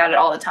not think about it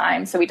all the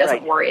time, so he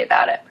doesn't worry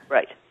about it.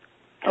 Right.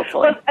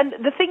 Hopefully. Well, and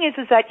the thing is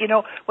that,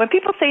 when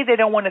people say they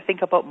don't want to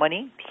think about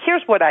money,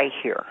 here's what I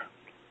hear.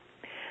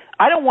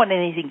 I don't want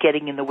anything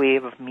getting in the way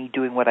of me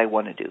doing what I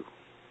want to do.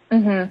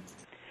 Mm-hmm.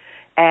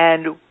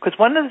 And because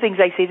one of the things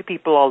I say to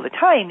people all the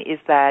time is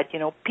that,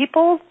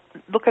 people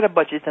look at a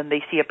budget and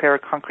they see a pair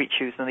of concrete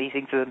shoes and they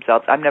think to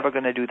themselves, I'm never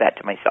going to do that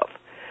to myself.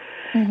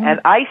 Mm-hmm. And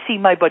I see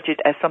my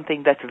budget as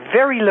something that's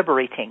very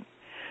liberating,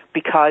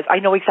 because I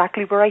know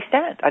exactly where I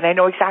stand and I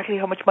know exactly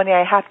how much money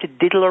I have to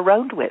diddle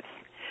around with.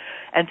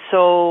 And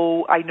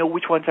so I know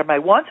which ones are my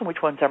wants and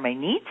which ones are my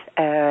needs.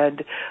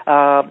 And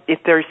if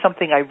there's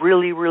something I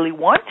really, really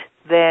want,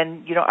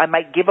 then, I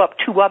might give up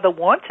 2 other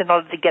wants in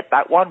order to get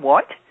that one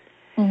want.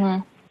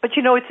 Mm-hmm. But,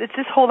 it's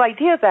this whole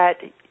idea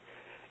that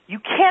you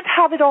can't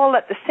have it all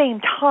at the same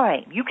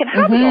time. You can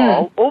have it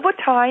all. Over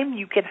time,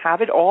 you can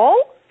have it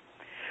all,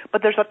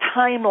 but there's a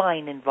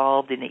timeline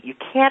involved in it. You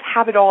can't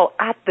have it all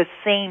at the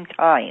same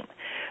time.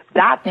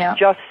 That's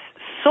just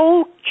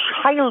so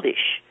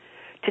childish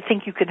to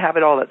think you can have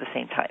it all at the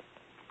same time.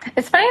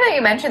 It's funny that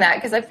you mention that,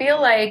 because I feel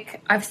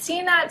like I've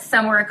seen that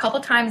somewhere a couple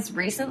times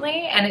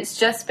recently, and it's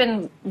just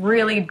been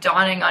really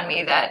dawning on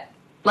me that,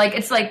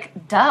 it's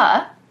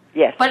duh.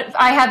 Yes. But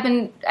I have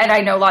been, and I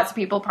know lots of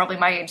people, probably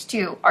my age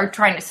too, are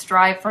trying to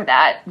strive for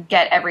that,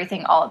 get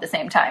everything all at the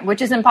same time,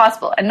 which is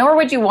impossible. And nor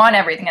would you want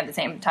everything at the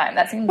same time.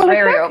 That seems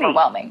very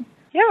overwhelming.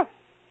 Yeah.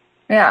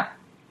 Yeah.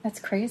 That's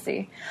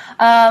crazy.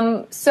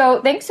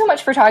 So thanks so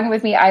much for talking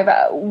with me. I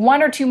have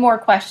 1 or 2 more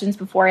questions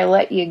before I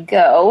let you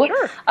go.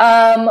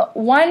 Sure.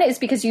 One is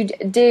because you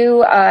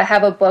do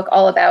have a book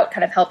all about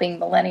kind of helping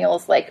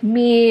millennials like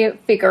me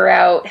figure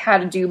out how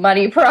to do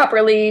money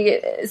properly,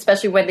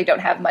 especially when they don't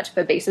have much of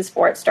a basis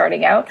for it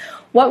starting out.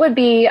 What would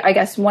be, I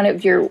guess, one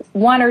of your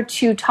 1 or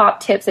 2 top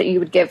tips that you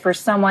would give for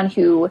someone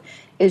who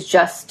is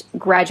just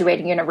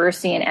graduating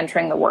university and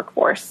entering the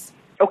workforce?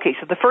 Okay,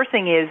 so the first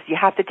thing is you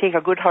have to take a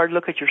good hard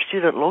look at your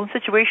student loan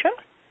situation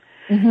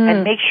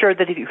and make sure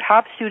that if you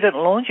have student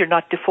loans, you're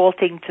not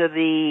defaulting to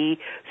the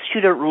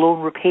student loan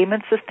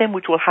repayment system,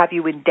 which will have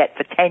you in debt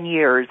for 10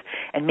 years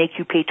and make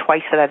you pay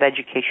twice for that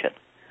education.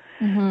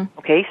 Mm-hmm.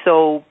 Okay,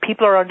 so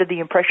people are under the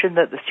impression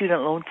that the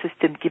student loan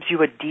system gives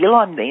you a deal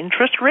on the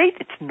interest rate.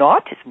 It's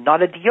not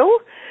a deal.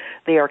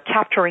 They are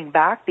capturing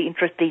back the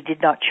interest they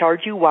did not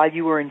charge you while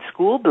you were in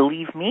school,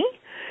 believe me.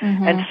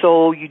 Mm-hmm. And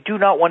so you do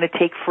not want to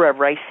take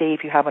forever. I say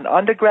if you have an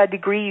undergrad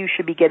degree, you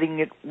should be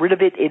getting rid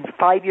of it in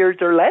 5 years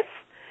or less.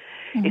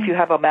 Mm-hmm. If you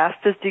have a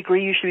master's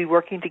degree, you should be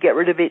working to get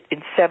rid of it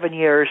in 7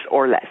 years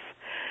or less.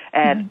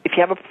 And if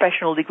you have a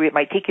professional degree, it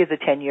might take you the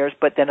 10 years,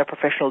 but then a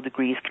professional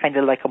degree is kind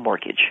of like a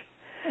mortgage.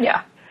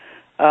 Yeah.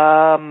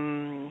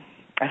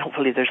 And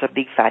hopefully there's a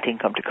big fat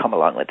income to come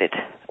along with it.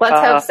 Let's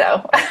hope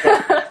so.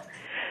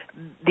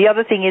 The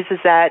other thing is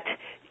that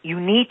you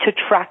need to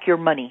track your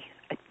money.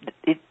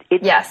 It's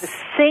the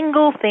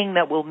single thing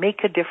that will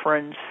make a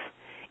difference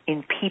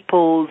in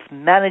people's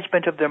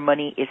management of their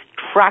money is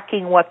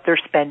tracking what they're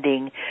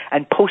spending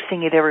and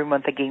posting it every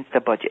month against a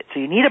budget. So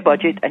you need a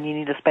budget and you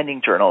need a spending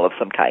journal of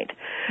some kind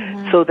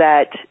so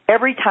that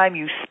every time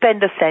you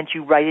spend a cent,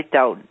 you write it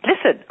down.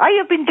 Listen, I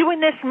have been doing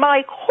this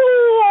my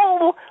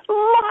whole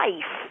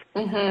life.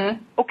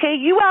 Okay,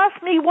 you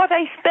asked me what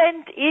I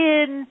spent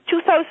in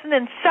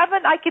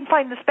 2007. I can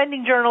find the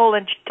spending journal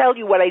and tell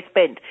you what I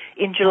spent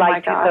in July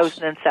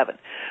 2007.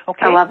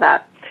 Okay, I love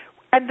that.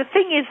 And the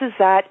thing is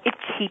that it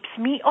keeps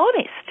me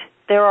honest.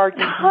 There are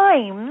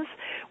times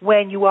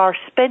when you are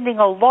spending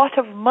a lot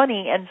of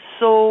money, and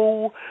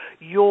so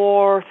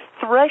your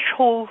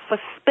threshold for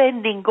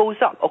spending goes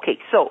up. Okay,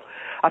 so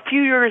a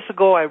few years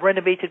ago, I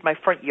renovated my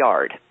front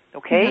yard.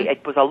 Okay,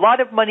 it was a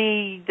lot of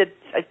money that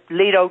I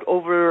laid out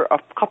over a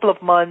couple of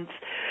months.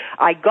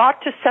 I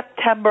got to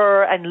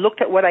September and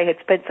looked at what I had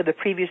spent for the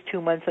previous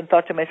 2 months and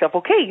thought to myself,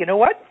 okay, you know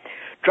what?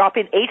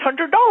 Dropping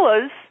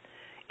 $800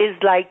 is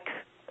like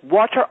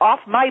water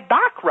off my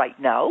back right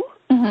now.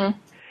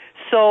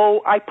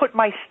 So I put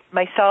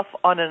myself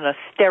on an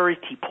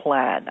austerity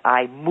plan.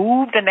 I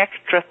moved an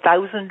extra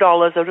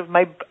 $1,000 out of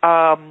my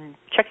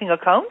checking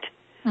account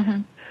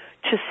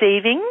to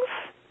savings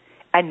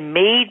and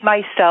made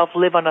myself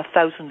live on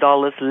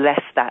 $1,000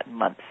 less that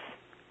month.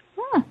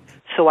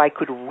 So I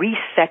could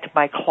reset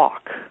my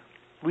clock.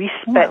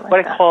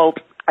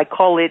 I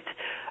call it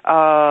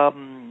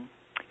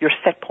your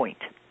set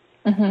point.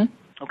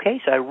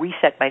 Okay, so I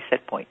reset my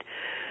set point.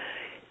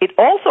 It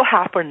also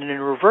happened in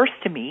reverse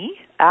to me.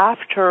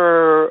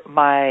 After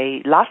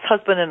my last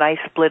husband and I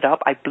split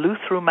up, I blew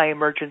through my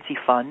emergency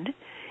fund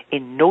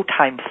in no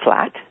time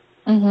flat.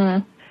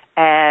 And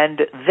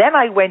then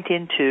I went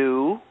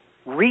into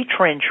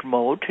retrench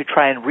mode to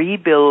try and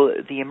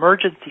rebuild the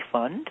emergency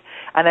fund.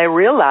 And I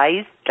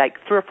realized, like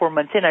 3 or 4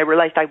 months in, I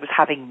realized I was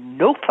having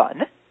no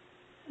fun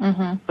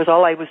because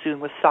all I was doing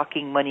was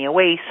socking money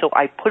away. So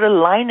I put a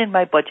line in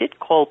my budget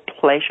called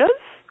pleasures.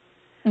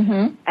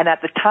 And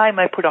at the time,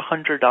 I put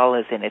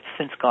 $100 in. It's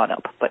since gone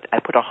up, but I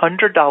put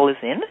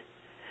 $100 in,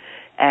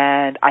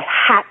 and I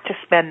had to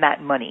spend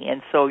that money.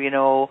 And so, you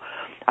know,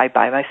 I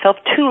buy myself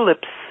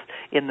tulips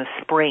in the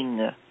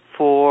spring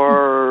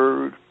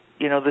for,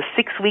 you know, the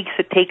 6 weeks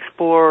it takes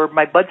for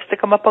my buds to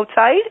come up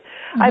outside.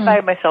 I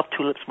buy myself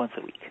tulips once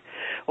a week.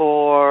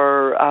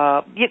 Or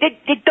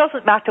it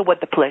doesn't matter what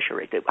the pleasure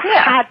is. It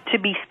had to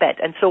be spent.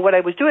 And so what I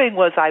was doing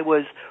was I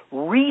was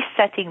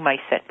resetting my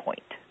set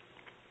point.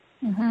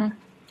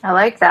 I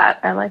like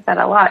that. I like that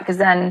a lot because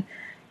then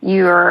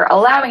you're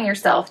allowing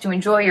yourself to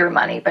enjoy your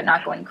money but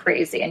not going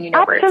crazy and you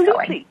know where it's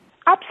going.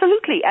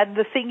 Absolutely. And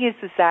the thing is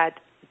that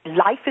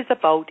life is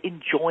about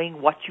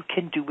enjoying what you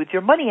can do with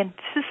your money. And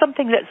this is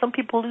something that some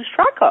people lose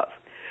track of.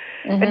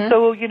 And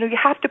so, you know, you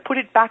have to put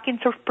it back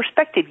into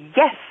perspective.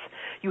 Yes,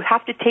 you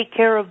have to take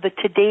care of the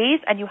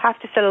todays and you have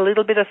to set a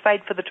little bit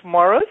aside for the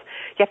tomorrows.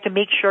 You have to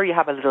make sure you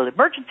have a little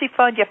emergency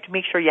fund. You have to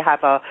make sure you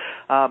have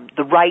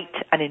the right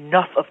and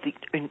enough of the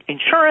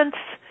insurance.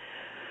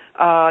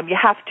 You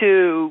have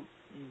to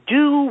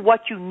do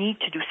what you need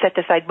to do, set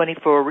aside money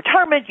for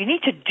retirement. You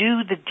need to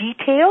do the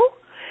detail.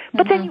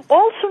 But then you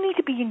also need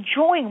to be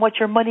enjoying what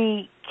your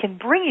money can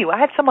bring you. I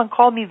had someone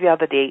call me the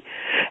other day,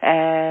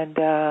 and,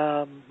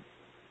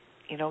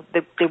 you know,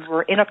 they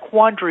were in a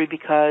quandary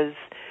because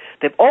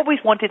they've always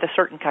wanted a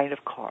certain kind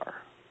of car.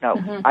 Now,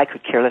 I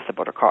could care less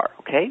about a car,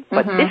 okay?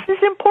 But this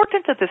is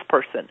important to this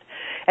person.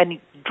 And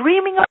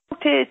dreaming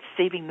about it,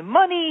 saving the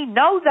money,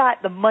 now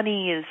that the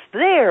money is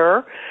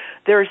there,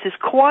 there's this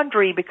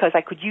quandary because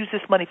I could use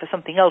this money for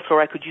something else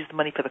or I could use the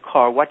money for the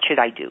car. What should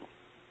I do?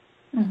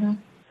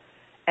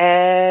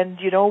 And,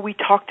 you know, we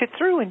talked it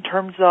through in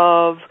terms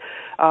of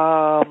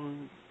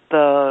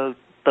the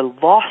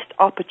lost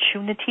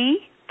opportunity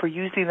for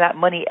using that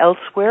money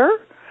elsewhere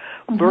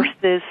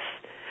versus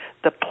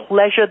the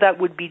pleasure that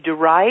would be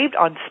derived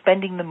on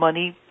spending the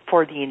money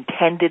for the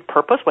intended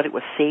purpose, what it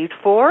was saved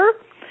for.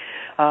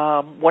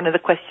 One of the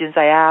questions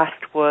I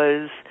asked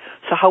was,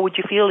 so how would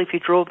you feel if you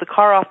drove the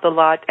car off the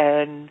lot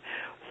and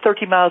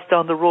 30 miles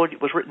down the road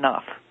it was written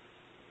off?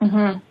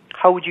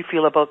 How would you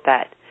feel about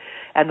that?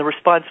 And the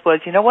response was,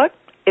 you know what?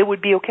 It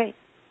would be okay.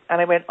 And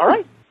I went, all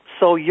right,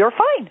 so you're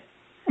fine.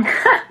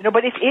 You know,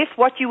 but if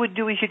what you would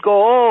do is you'd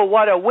go, oh,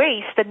 what a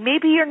waste, then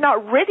maybe you're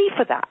not ready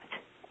for that.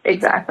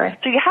 Exactly.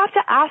 So you have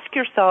to ask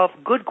yourself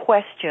good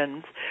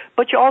questions,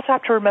 but you also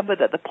have to remember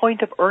that the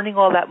point of earning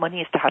all that money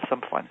is to have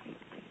some fun.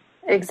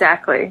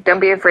 Exactly. Don't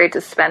be afraid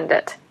to spend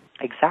it.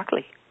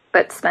 Exactly.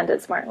 But spend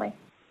it smartly.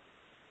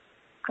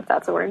 If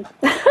that's a word.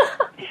 Spend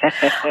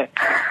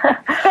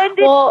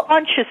it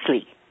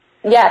consciously.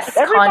 Yes,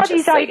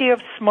 everybody's idea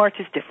of smart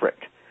is different.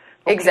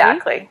 Okay?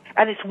 Exactly.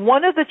 And it's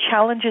one of the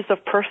challenges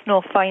of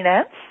personal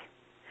finance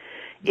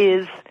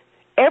is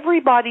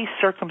everybody's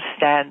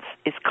circumstance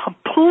is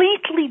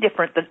completely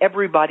different than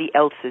everybody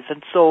else's.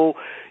 And so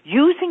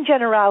using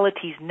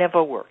generalities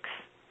never works.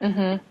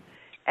 Mm-hmm.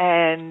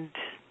 And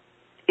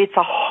it's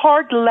a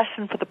hard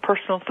lesson for the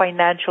personal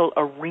financial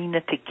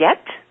arena to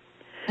get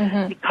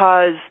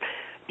because,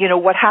 you know,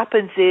 what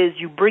happens is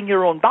you bring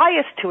your own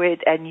bias to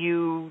it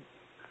and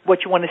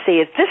what you want to say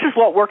is, this is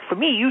what worked for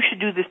me, you should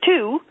do this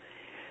too,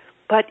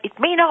 but it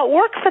may not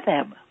work for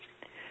them.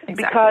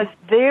 Exactly. Because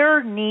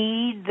their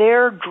need,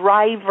 their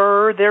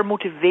driver, their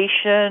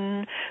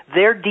motivation,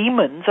 their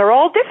demons are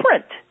all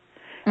different.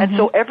 And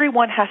so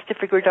everyone has to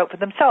figure it out for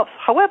themselves.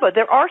 However,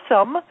 there are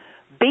some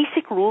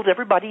basic rules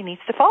everybody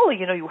needs to follow.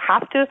 You know, you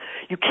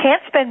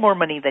can't spend more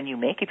money than you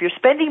make. If you're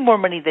spending more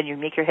money than you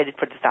make, you're headed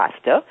for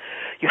disaster.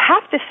 You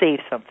have to save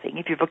something.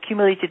 If you've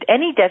accumulated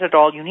any debt at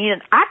all, you need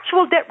an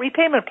actual debt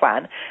repayment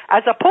plan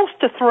as opposed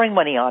to throwing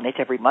money on it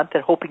every month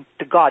and hoping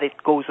to God it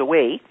goes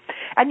away.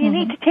 And you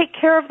need to take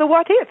care of the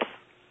what-ifs.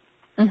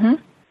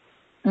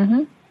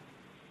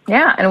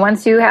 Yeah, and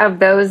once you have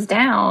those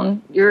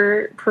down,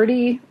 you're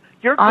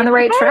on the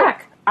right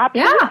track.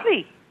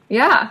 Absolutely.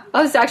 Yeah.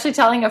 I was actually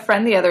telling a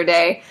friend the other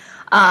day,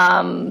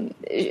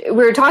 we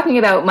were talking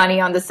about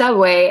money on the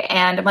subway,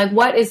 and I'm like,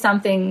 what is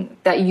something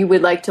that you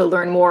would like to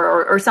learn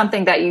more or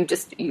something that you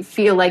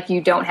feel like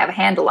you don't have a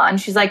handle on?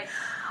 She's like,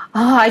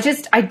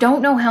 I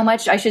don't know how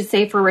much I should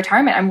save for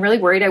retirement. I'm really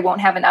worried I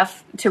won't have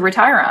enough to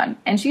retire on.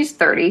 And she's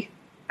 30.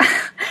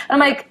 I'm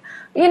like,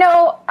 you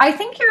know, I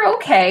think you're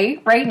okay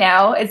right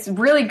now. It's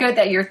really good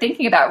that you're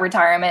thinking about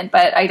retirement,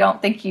 but I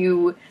don't think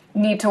you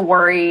need to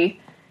worry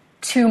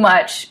too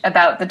much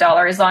about the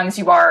dollar as long as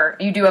you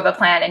do have a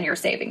plan and you're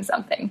saving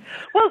something.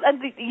 Well,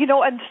 and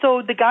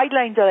so the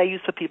guidelines that I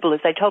use for people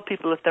is I tell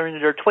people if they're in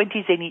their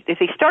 20s, if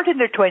they start in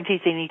their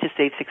 20s, they need to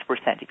save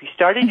 6%. If you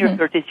start in your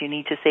 30s, you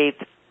need to save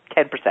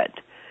 10%.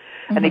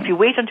 And if you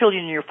wait until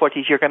you're in your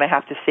 40s, you're going to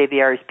have to save the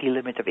RSP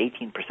limit of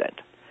 18%.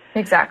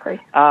 Exactly.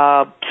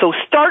 So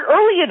start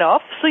early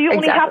enough so you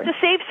only have to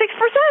save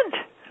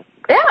 6%.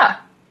 Yeah.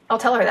 I'll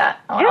tell her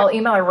that. I'll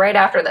email her right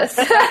after this.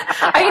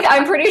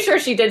 I'm pretty sure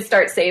she did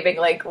start saving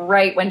like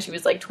right when she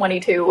was like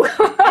 22.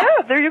 Yeah,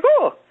 there you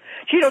go.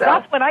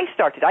 That's when I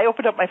started. I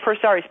opened up my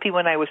first RSP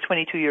when I was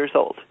 22 years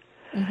old.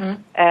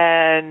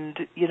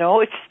 And, you know,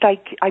 it's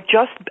like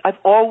I've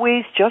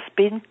always just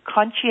been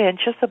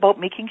conscientious about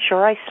making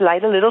sure I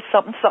slide a little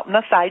something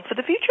aside for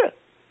the future.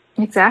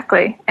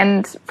 Exactly.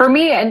 And for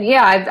me,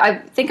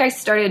 I think I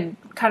started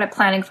kind of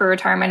planning for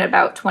retirement at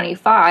about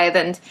 25,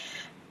 and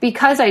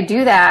because I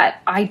do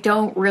that, I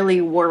don't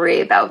really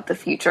worry about the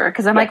future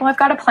because I'm like, well, I've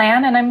got a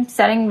plan and I'm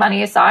setting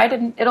money aside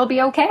and it'll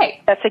be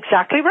okay. That's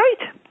exactly right.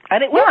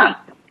 And it will be.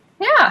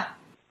 Yeah.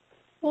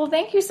 Well,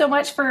 thank you so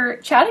much for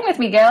chatting with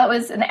me, Gail. It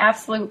was an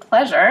absolute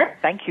pleasure.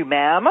 Thank you,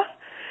 ma'am.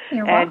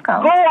 You're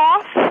welcome. Go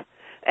off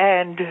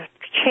and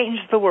change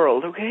the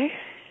world, okay?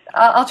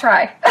 I'll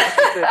try.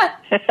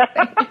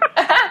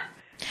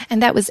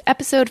 And that was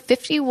episode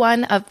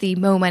 51 of the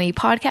Mo Money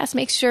podcast.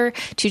 Make sure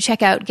to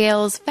check out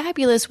Gail's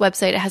fabulous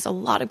website. It has a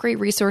lot of great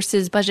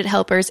resources, budget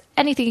helpers,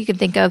 anything you can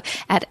think of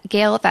at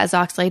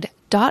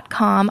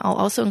gailvaz-oxlade.com. I'll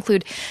also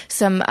include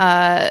some,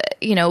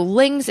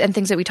 links and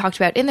things that we talked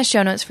about in the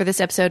show notes for this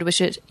episode,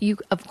 which you,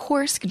 of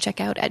course, can check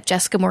out at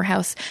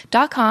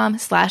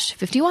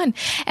jessicamorehouse.com/51.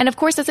 And of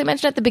course, as I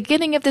mentioned at the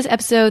beginning of this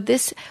episode,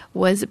 this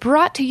was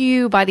brought to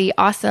you by the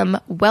awesome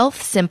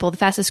Wealthsimple, the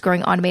fastest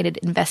growing automated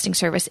investing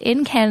service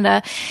in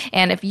Canada.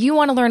 And if you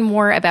want to learn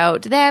more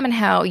about them and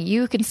how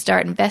you can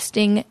start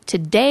investing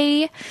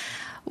today,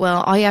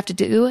 well, all you have to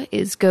do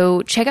is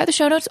go check out the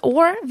show notes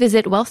or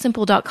visit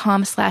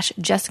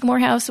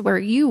wealthsimple.com/JessicaMorehouse, where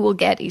you will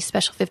get a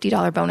special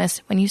 $50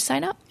 bonus when you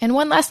sign up. And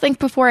one last thing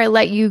before I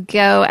let you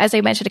go, as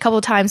I mentioned a couple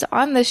of times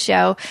on this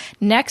show,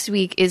 next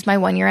week is my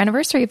 1-year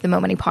anniversary of the Mo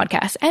Money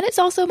podcast. And it's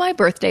also my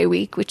birthday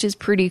week, which is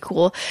pretty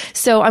cool.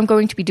 So I'm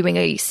going to be doing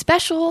a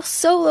special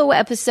solo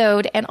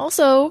episode and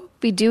also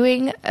be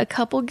doing a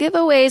couple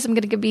giveaways. I'm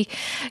going to be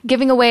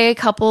giving away a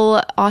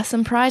couple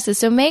awesome prizes.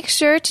 So make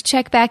sure to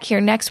check back here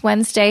next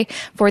Wednesday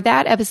for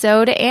that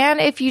episode. And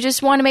if you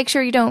just want to make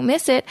sure you don't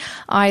miss it,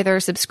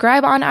 either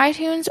subscribe on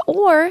iTunes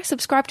or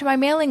subscribe to my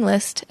mailing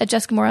list at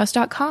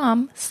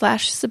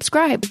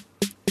jessicamorehouse.com/subscribe.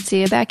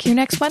 See you back here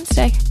next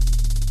Wednesday.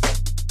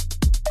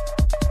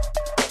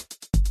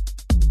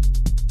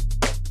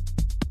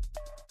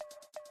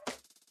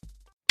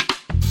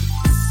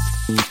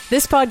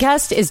 This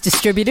podcast is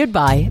distributed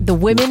by the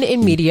Women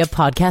in Media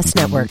Podcast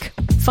Network.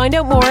 Find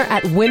out more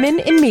at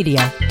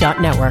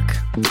womeninmedia.network.